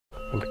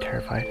And we're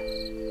terrified.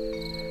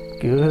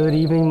 Good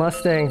evening,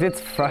 Mustangs. It's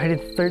Friday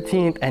the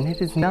 13th, and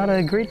it is not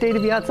a great day to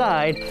be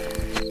outside.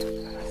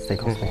 Stay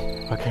close to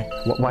me. Okay.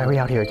 Why are we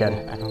out here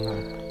again? I don't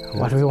know.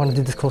 Why do we want to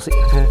do this closely?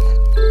 I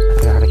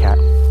think I heard a cat.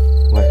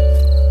 Where?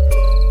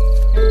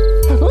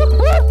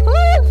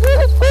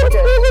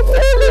 Okay,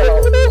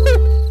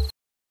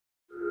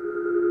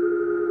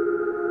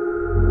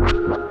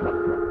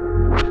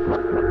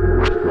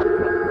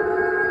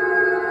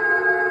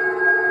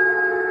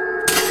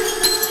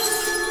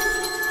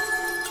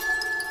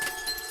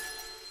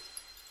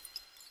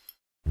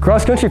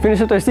 Cross country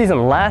finished up their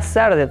season last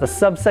Saturday at the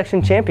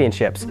subsection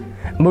championships.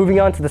 Moving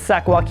on to the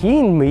Sac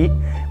Joaquin meet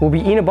will be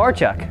Ina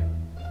Barchuk.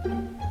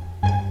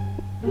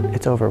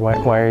 It's over.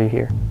 Why are you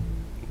here?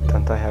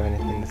 Don't I have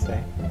anything to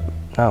say?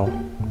 No.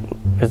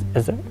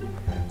 Is there?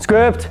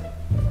 Script!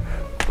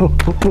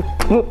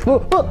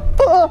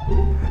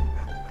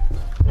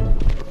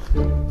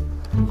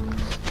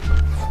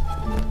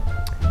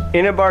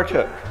 Ina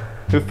Barchuk,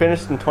 who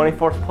finished in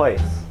 24th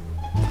place.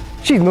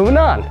 She's moving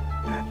on.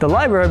 The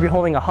library will be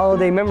holding a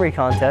holiday memory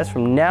contest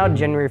from now to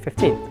January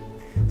 15th.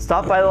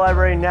 Stop by the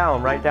library now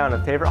and write down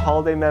a favorite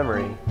holiday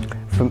memory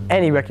from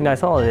any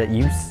recognized holiday that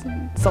you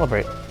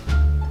celebrate,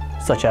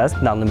 such as,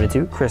 not limited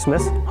to,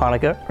 Christmas,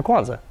 Hanukkah, or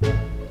Kwanzaa.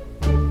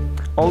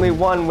 Only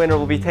one winner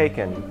will be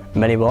taken.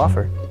 Many will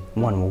offer.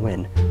 One will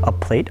win a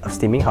plate of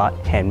steaming hot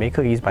handmade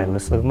cookies by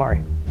Miss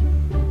Livamari.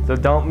 So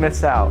don't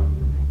miss out.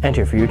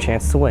 Enter for your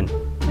chance to win.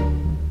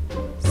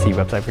 See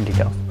website for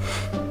details.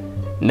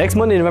 Next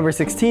Monday, November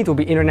 16th, will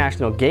be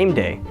International Game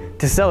Day.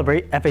 To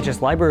celebrate,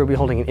 FHS Library will be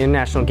holding an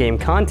international game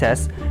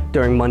contest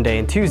during Monday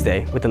and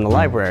Tuesday within the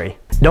library.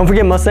 Don't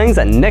forget, Mustangs,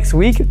 that next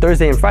week,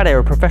 Thursday and Friday,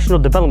 are professional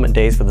development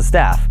days for the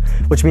staff,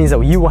 which means that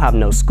you will have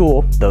no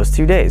school those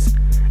 2 days.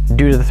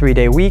 Due to the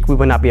 3-day week, we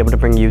will not be able to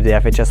bring you the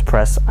FHS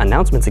Press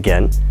announcements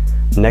again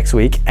next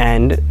week,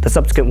 and the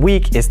subsequent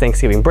week is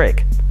Thanksgiving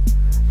break.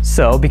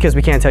 So, because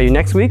we can't tell you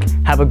next week,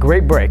 have a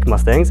great break,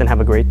 Mustangs, and have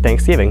a great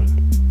Thanksgiving.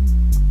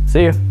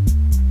 See you.